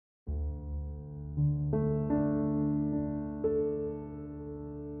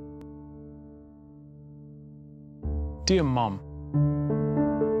Dear Mom,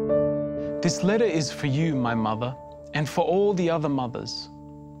 this letter is for you, my mother, and for all the other mothers.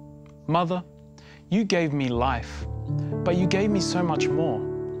 Mother, you gave me life, but you gave me so much more.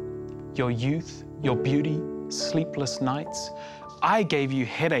 Your youth, your beauty, sleepless nights. I gave you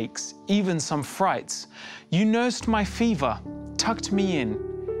headaches, even some frights. You nursed my fever, tucked me in,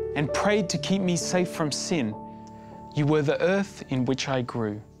 and prayed to keep me safe from sin. You were the earth in which I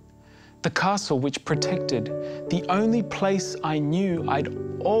grew, the castle which protected, the only place I knew I'd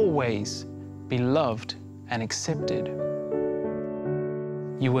always be loved and accepted.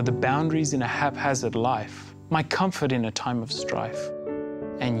 You were the boundaries in a haphazard life, my comfort in a time of strife.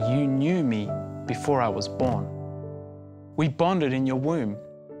 And you knew me before I was born. We bonded in your womb.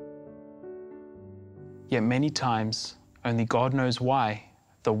 Yet many times, only God knows why,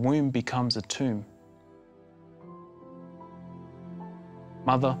 the womb becomes a tomb.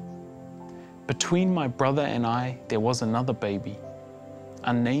 Mother, between my brother and I, there was another baby,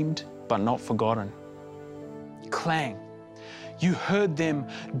 unnamed but not forgotten. Clang, you heard them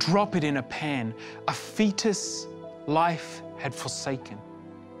drop it in a pan. A fetus life had forsaken.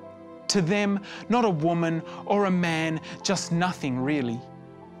 To them, not a woman or a man, just nothing really.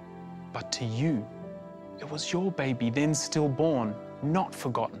 But to you, it was your baby, then stillborn, not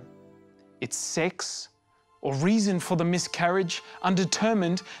forgotten. Its sex or reason for the miscarriage,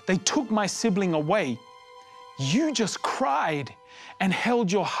 undetermined, they took my sibling away. You just cried and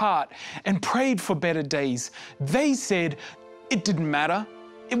held your heart and prayed for better days. They said it didn't matter,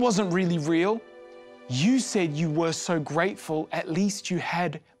 it wasn't really real. You said you were so grateful, at least you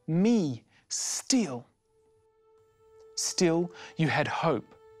had me still. Still, you had hope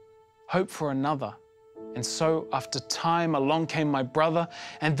for another. And so after time, along came my brother,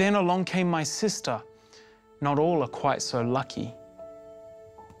 and then along came my sister. Not all are quite so lucky,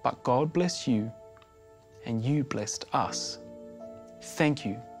 but God bless you, and you blessed us. Thank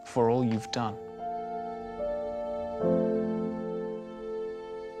you for all you've done.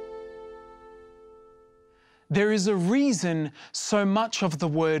 There is a reason so much of the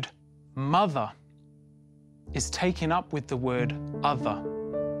word mother is taken up with the word other.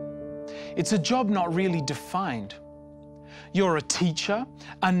 It's a job not really defined. You're a teacher,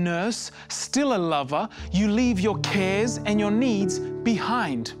 a nurse, still a lover. You leave your cares and your needs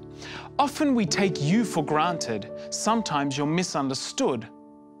behind. Often we take you for granted. Sometimes you're misunderstood.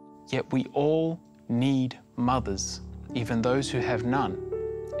 Yet we all need mothers, even those who have none.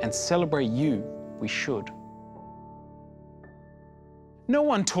 And celebrate you, we should. No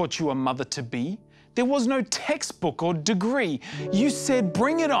one taught you a mother to be. There was no textbook or degree. You said,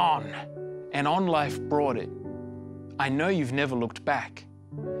 bring it on. And on life brought it. I know you've never looked back.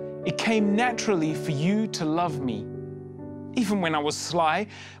 It came naturally for you to love me. Even when I was sly,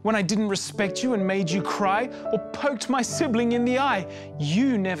 when I didn't respect you and made you cry, or poked my sibling in the eye,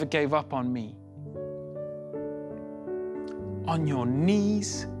 you never gave up on me. On your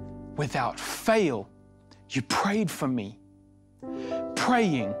knees, without fail, you prayed for me.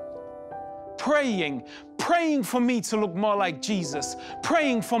 Praying for me to look more like Jesus,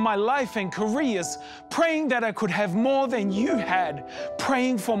 praying for my life and careers, praying that I could have more than you had,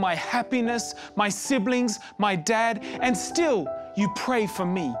 praying for my happiness, my siblings, my dad, and still you pray for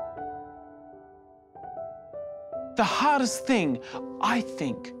me. The hardest thing, I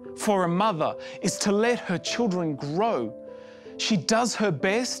think, for a mother is to let her children grow. She does her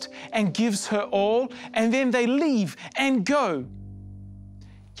best and gives her all, and then they leave and go.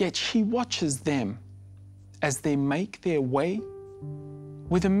 Yet she watches them as they make their way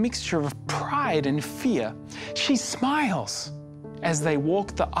with a mixture of pride and fear. She smiles as they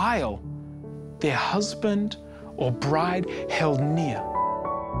walk the aisle, their husband or bride held near.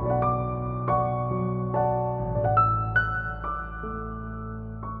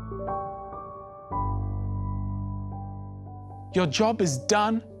 Your job is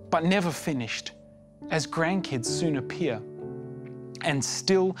done, but never finished, as grandkids soon appear. And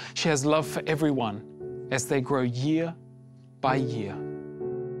still, she has love for everyone as they grow year by year.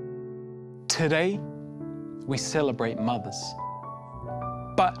 Today, we celebrate mothers.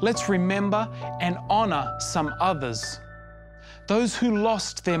 But let's remember and honor some others. Those who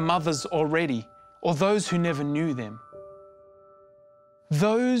lost their mothers already, or those who never knew them.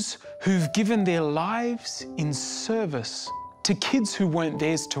 Those who've given their lives in service to kids who weren't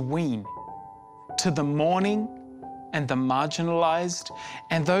theirs to wean, to the mourning and the marginalized,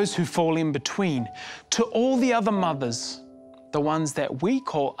 and those who fall in between, to all the other mothers, the ones that we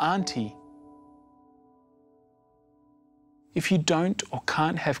call auntie. If you don't or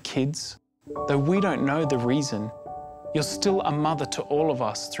can't have kids, though we don't know the reason, you're still a mother to all of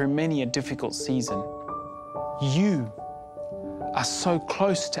us through many a difficult season. You are so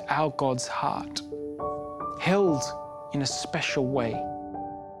close to our God's heart, held in a special way.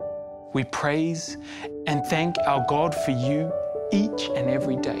 We praise and thank our God for you each and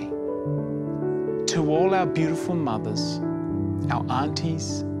every day. To all our beautiful mothers, our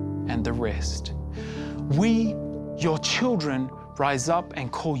aunties, and the rest, we, your children, rise up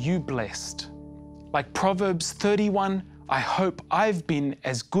and call you blessed. Like Proverbs 31, I hope I've been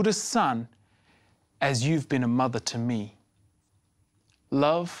as good a son as you've been a mother to me.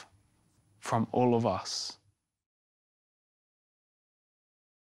 Love from all of us.